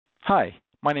Hi,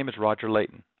 my name is Roger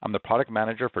Layton. I'm the Product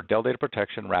Manager for Dell Data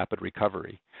Protection Rapid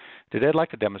Recovery. Today I'd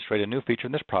like to demonstrate a new feature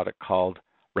in this product called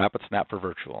RapidSnap for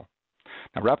Virtual.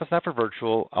 Now, RapidSnap for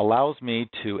Virtual allows me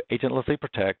to agentlessly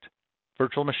protect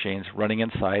virtual machines running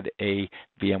inside a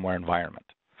VMware environment.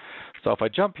 So if I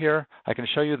jump here, I can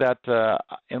show you that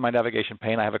in my navigation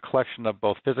pane I have a collection of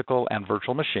both physical and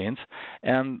virtual machines.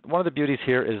 And one of the beauties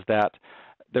here is that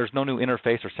there's no new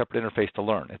interface or separate interface to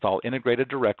learn. It's all integrated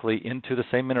directly into the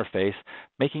same interface,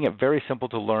 making it very simple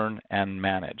to learn and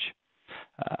manage.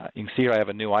 You can see here I have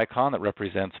a new icon that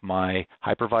represents my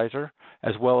hypervisor,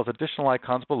 as well as additional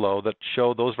icons below that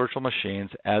show those virtual machines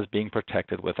as being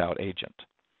protected without agent.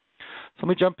 So let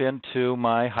me jump into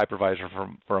my hypervisor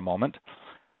for a moment,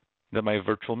 to my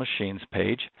virtual machines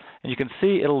page, and you can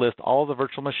see it'll list all the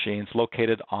virtual machines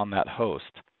located on that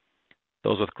host.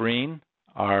 Those with green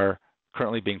are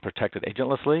currently being protected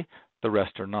agentlessly, the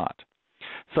rest are not.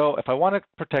 So if I want to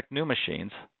protect new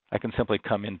machines, I can simply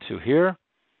come into here.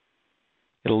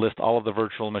 It'll list all of the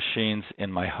virtual machines in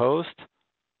my host.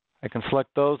 I can select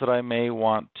those that I may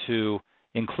want to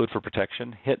include for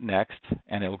protection, hit next,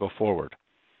 and it will go forward.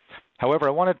 However,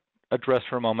 I want to address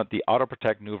for a moment the auto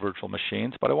protect new virtual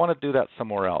machines, but I want to do that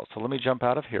somewhere else. So let me jump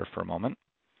out of here for a moment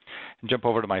and jump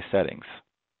over to my settings.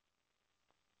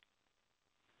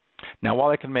 Now,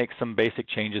 while I can make some basic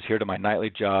changes here to my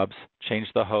nightly jobs, change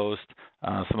the host,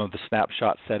 some of the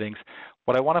snapshot settings,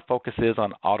 what I want to focus is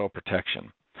on auto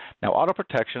protection. Now, auto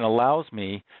protection allows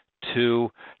me to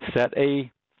set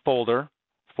a folder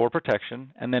for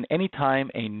protection, and then anytime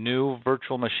a new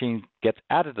virtual machine gets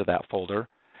added to that folder,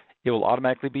 it will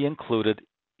automatically be included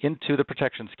into the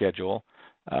protection schedule,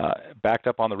 backed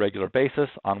up on the regular basis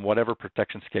on whatever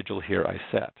protection schedule here I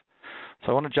set.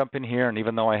 So I want to jump in here, and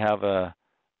even though I have a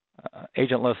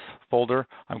agentless folder,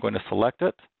 I'm going to select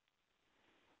it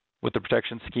with the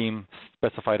protection scheme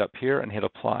specified up here and hit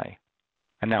apply.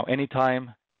 And now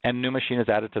anytime a new machine is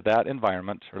added to that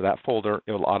environment or that folder,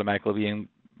 it will automatically be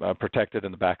protected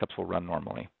and the backups will run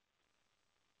normally.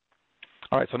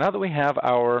 All right, so now that we have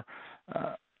our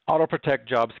auto protect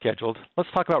job scheduled, let's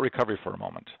talk about recovery for a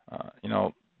moment.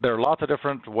 There are lots of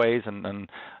different ways and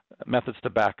methods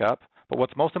to back up, but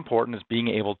what's most important is being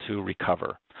able to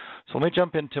recover. So let me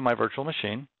jump into my virtual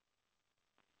machine,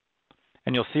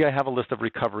 and you'll see I have a list of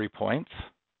recovery points,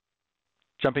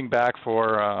 jumping back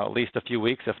for at least a few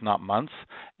weeks, if not months.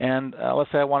 And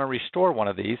let's say I want to restore one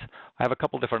of these. I have a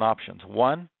couple different options.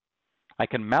 One, I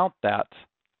can mount that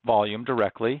volume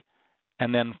directly,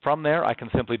 and then from there I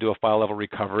can simply do a file level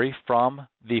recovery from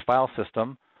the file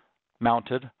system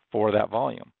mounted for that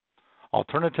volume.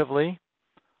 Alternatively,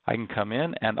 I can come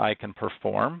in and I can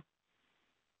perform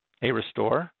a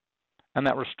restore, and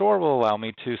that restore will allow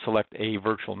me to select a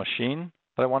virtual machine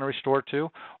that I want to restore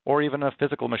to, or even a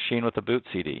physical machine with a boot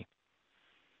CD.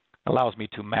 It allows me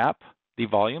to map the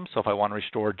volume, so if I want to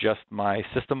restore just my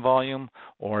system volume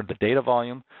or the data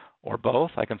volume or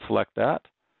both, I can select that.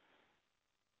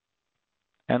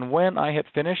 And when I hit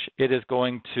finish, it is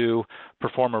going to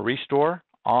perform a restore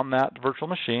on that virtual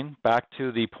machine back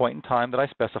to the point in time that I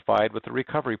specified with the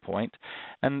recovery point,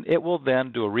 and it will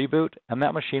then do a reboot, and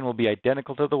that machine will be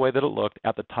identical to the way that it looked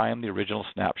at the time the original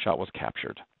snapshot was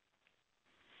captured.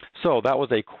 So that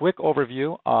was a quick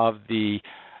overview of the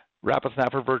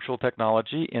RapidSnap for Virtual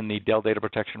technology in the Dell Data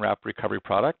Protection Rapid Recovery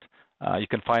product. You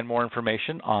can find more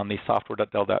information on the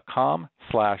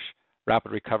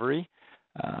software.dell.com/rapidrecovery,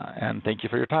 and thank you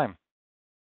for your time.